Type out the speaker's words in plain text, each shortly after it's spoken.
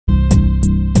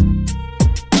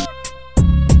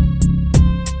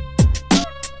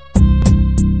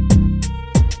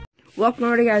Welcome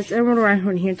everybody guys, Emerald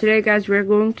Rhinehorn here. Today guys, we're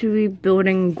going to be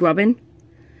building Grubbin.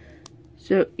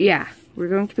 So yeah, we're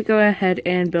going to be going ahead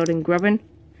and building Grubbin.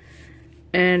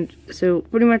 And so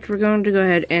pretty much we're going to go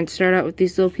ahead and start out with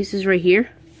these little pieces right here.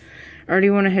 I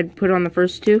already went ahead and put on the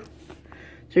first two.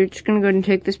 So you're just going to go ahead and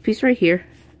take this piece right here,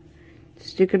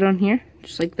 stick it on here,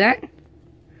 just like that.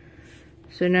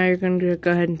 So now you're going to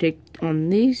go ahead and take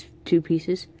on these two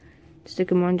pieces, stick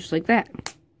them on just like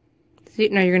that. See,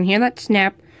 now you're going to hear that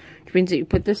snap, which means that you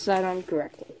put this side on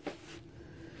correctly.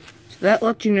 So that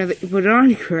lets you know that you put it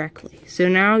on correctly. So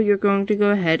now you're going to go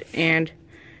ahead and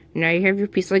now you have your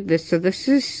piece like this. So this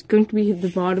is going to be the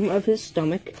bottom of his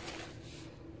stomach.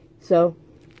 So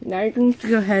now you're going to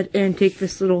go ahead and take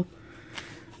this little,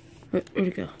 where'd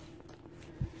it go?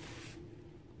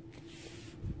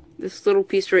 This little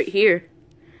piece right here,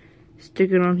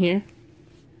 stick it on here,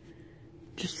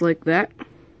 just like that.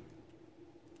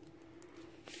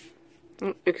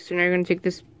 Okay, so now you're going to take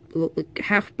this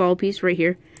half ball piece right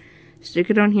here, stick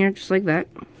it on here just like that.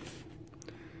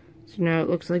 So now it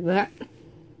looks like that.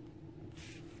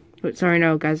 Wait, sorry,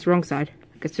 no, guys, wrong side.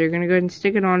 Okay, so you're going to go ahead and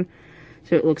stick it on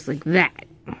so it looks like that.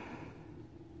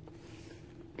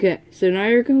 Okay, so now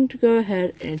you're going to go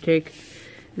ahead and take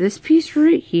this piece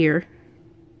right here,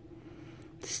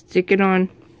 stick it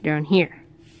on down here.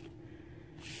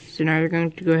 So now you're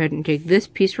going to go ahead and take this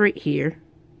piece right here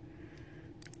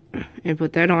and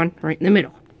put that on right in the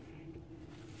middle.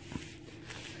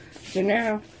 So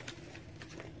now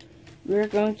we're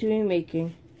going to be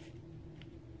making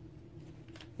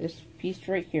this piece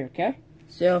right here, okay?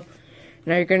 So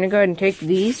now you're going to go ahead and take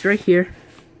these right here,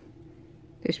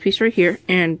 this piece right here,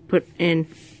 and put in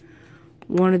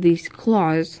one of these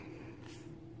claws.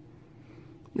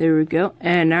 There we go.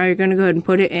 And now you're going to go ahead and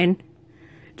put it in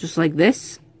just like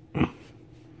this.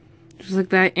 Just like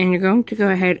that. And you're going to go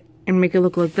ahead and make it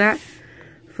look like that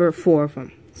for 4 of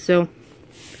them. So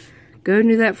go ahead and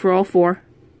do that for all 4.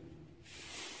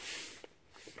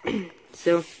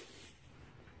 So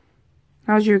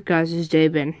how's your guys' day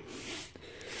been?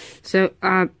 So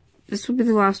this will be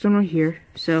the last one right here.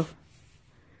 So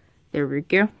there we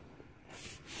go.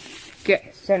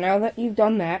 Okay, so now that you've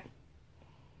done that,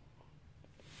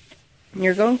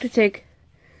 you're going to take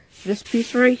this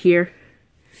piece right here,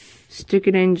 stick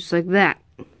it in just like that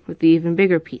with the even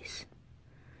bigger piece.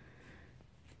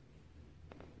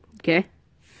 Okay?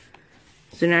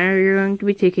 So now you're going to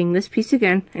be taking this piece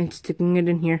again and sticking it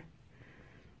in here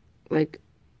like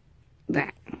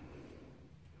that.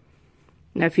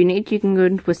 Now if you need, you can go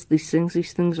ahead and twist these things.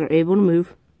 These things are able to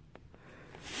move.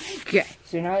 Okay,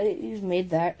 so now that you've made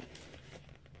that,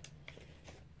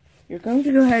 you're going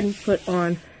to go ahead and put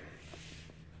on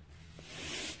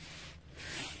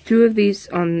 2 of these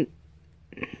on,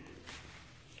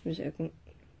 a second.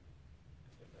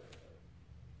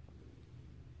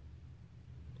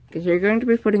 Because you're going to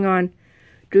be putting on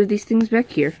 2 of these things back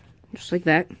here, just like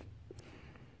that.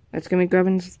 That's going to be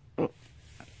Grubbin's,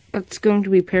 that's going to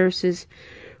be Paris's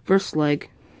first leg,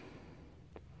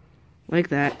 like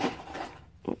that.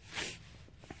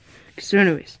 So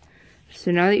anyways,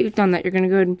 so now that you've done that, you're going to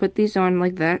go ahead and put these on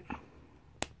like that,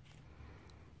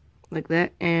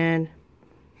 and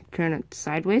turn it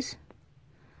sideways.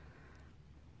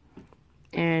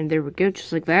 And there we go,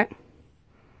 just like that.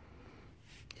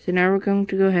 So now we're going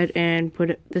to go ahead and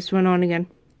put this one on again.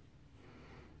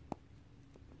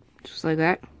 Just like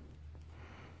that.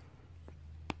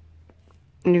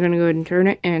 And you're going to go ahead and turn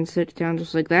it and sit it down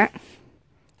just like that.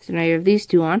 So now you have these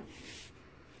 2 on.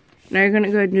 Now you're going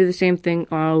to go ahead and do the same thing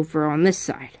over on this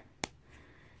side.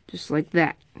 Just like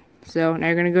that. So now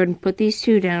you're going to go ahead and put these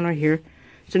 2 down right here.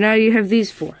 So now you have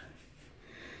these 4.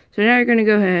 So now you're going to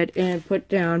go ahead and put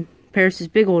down Paris's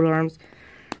big old arms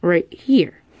right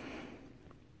here.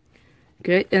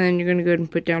 Okay, and then you're going to go ahead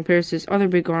and put down Paris's other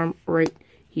big arm right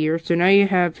here. So now you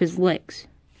have his legs.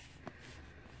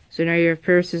 So now you have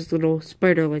Paris's little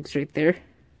spider legs right there.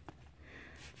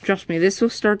 Trust me, this will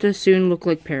start to soon look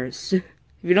like Paris. If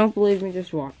you don't believe me,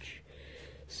 just watch.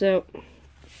 So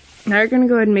now you're going to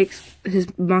go ahead and make his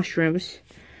mushrooms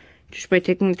just by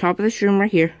taking the top of the shroom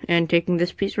right here and taking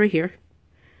this piece right here,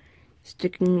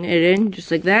 sticking it in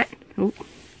just like that. Oop.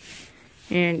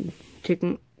 And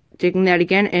taking that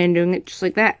again and doing it just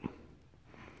like that.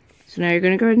 So now you're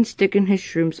going to go ahead and stick in his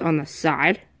shrooms on the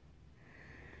side.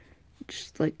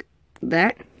 Just like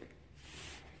that.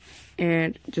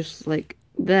 And just like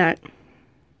that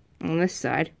on this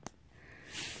side.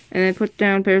 And then put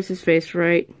down Paris's face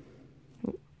right.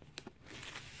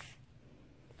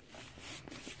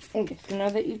 Okay, so now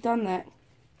that you've done that,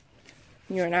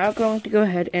 you're now going to go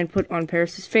ahead and put on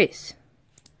Paris's face.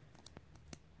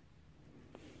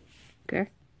 Okay?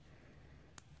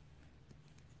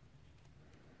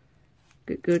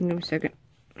 Okay, good, give me a second.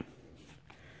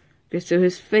 Okay, so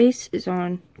his face is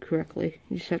on correctly.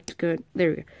 You just have to go, there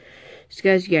we go. So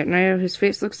guys, yeah, now his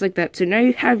face looks like that. So now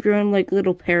you have your own, like,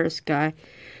 little Paris guy.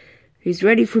 He's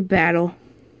ready for battle.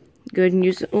 Go ahead and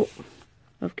use it. Oh,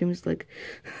 off camera's like,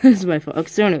 this is my fault. Okay,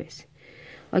 so anyways,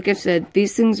 like I said,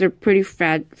 these things are pretty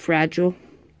fragile.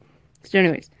 So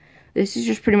anyways, this is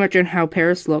just pretty much on how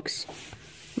Paris looks.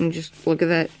 And just look at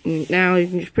that. And now you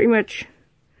can just pretty much,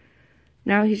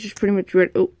 now he's just pretty much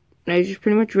ready. Oh, now he's just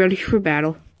pretty much ready for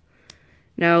battle.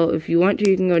 Now, if you want to,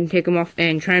 you can go ahead and take him off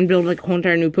and try and build like a whole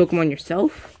entire new Pokemon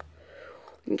yourself.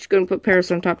 I'm just going to put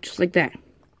Paris on top just like that.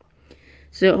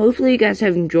 So, hopefully you guys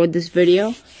have enjoyed this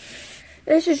video.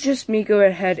 This is just me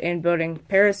going ahead and building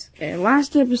Paris. And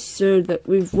last episode that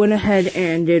we went ahead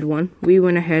and did one, we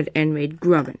went ahead and made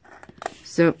Grubbin.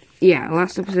 So, yeah,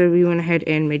 last episode we went ahead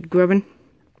and made Grubbin.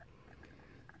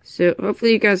 So,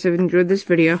 hopefully you guys have enjoyed this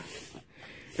video.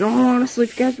 And honestly,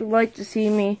 if you guys would like to see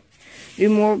me do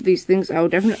more of these things, I will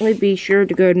definitely be sure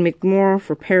to go ahead and make more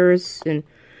for Paris. And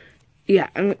yeah,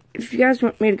 if you guys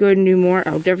want me to go ahead and do more,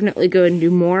 I'll definitely go ahead and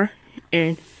do more.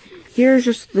 And here's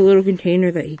just the little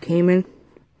container that he came in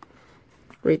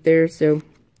right there. So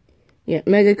yeah,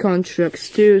 Mega Constructs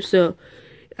too. So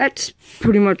that's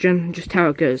pretty much just how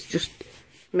it goes. Just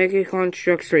Mega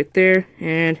Constructs right there,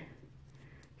 and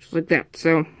just like that.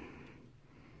 So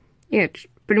yeah,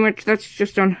 pretty much that's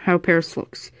just on how Paris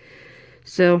looks.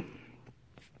 So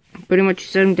pretty much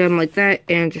set him down like that,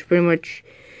 and just pretty much,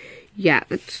 yeah,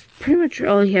 that's pretty much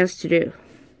all he has to do.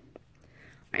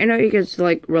 I know you guys are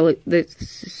like, really,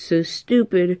 that's so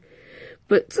stupid,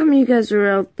 but some of you guys are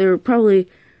out there probably,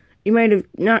 you might have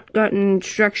not gotten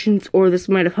instructions, or this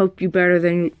might have helped you better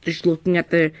than just looking at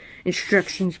the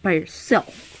instructions by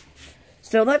yourself.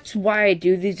 So that's why I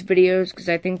do these videos, because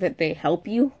I think that they help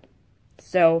you.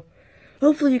 So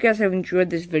hopefully you guys have enjoyed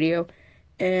this video,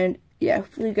 and yeah,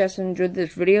 hopefully you guys enjoyed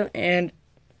this video, and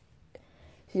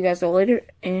see you guys all later,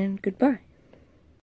 and goodbye.